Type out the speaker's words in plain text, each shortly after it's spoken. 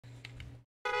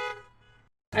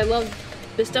I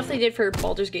love the stuff they did for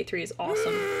Baldur's Gate 3 is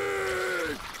awesome.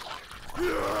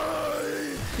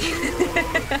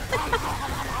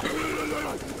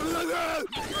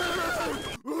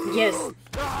 Yes.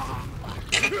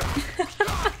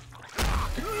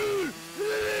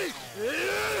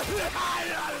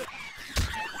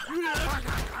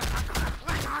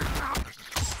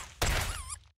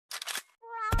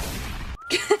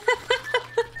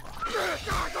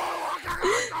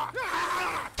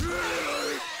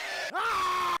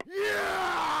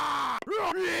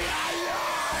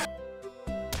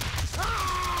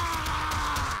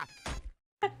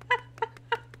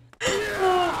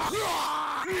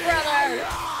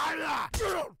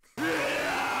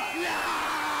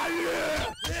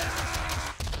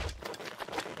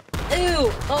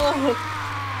 Ew! Oh!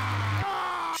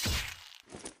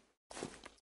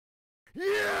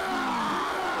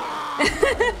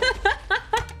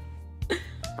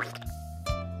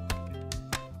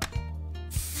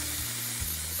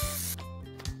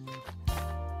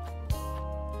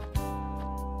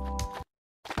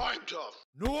 I'm tough.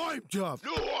 No, I'm tough.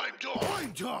 No, I'm tough.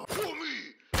 I'm tough. For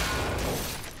me.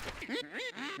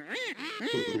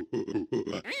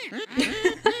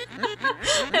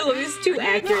 I love this. It's too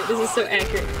accurate. This is so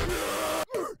accurate.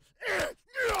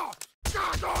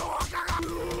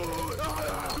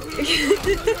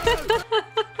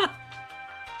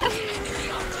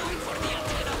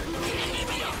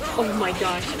 Oh my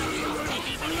gosh.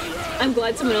 I'm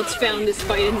glad someone else found this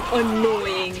fight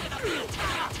annoying.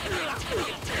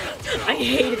 I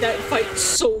hated that fight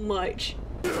so much.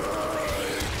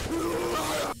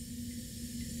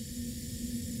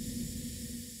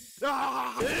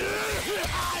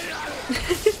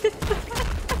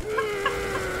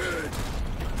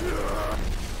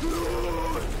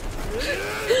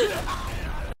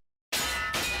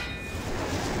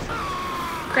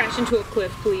 Crash into a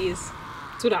cliff, please.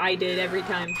 That's what I did every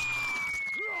time.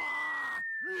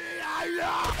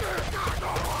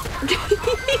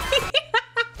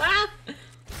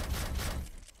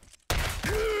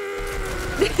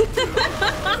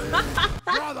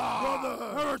 Brother!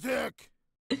 Heretic!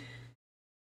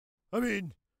 I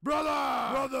mean,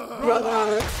 brother!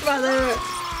 Brother!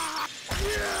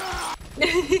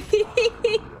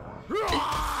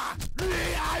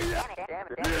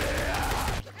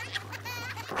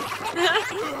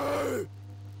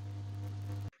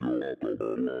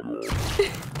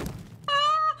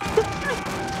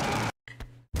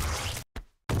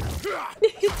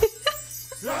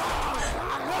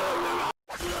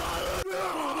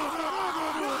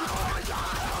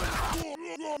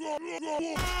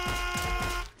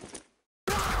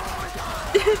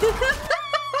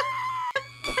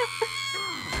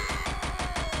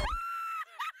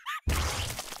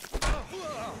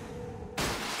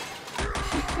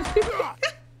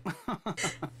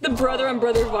 The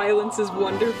brother-on-brother violence is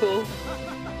wonderful.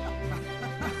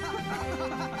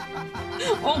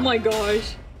 Oh my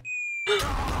gosh.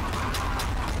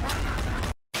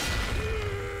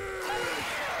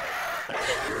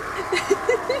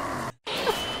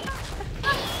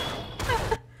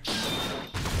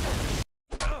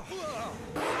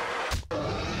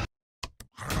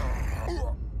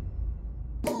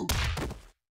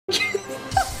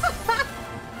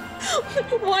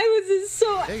 Why was it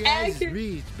so accurate?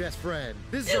 Reed's best friend.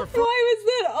 This is our Why was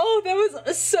that? Oh, that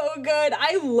was so good.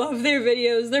 I love their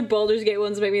videos. Their Baldur's Gate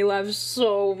ones make me laugh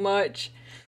so much.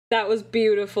 That was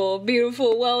beautiful.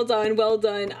 Beautiful. Well done. Well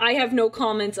done. I have no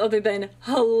comments other than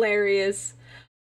hilarious.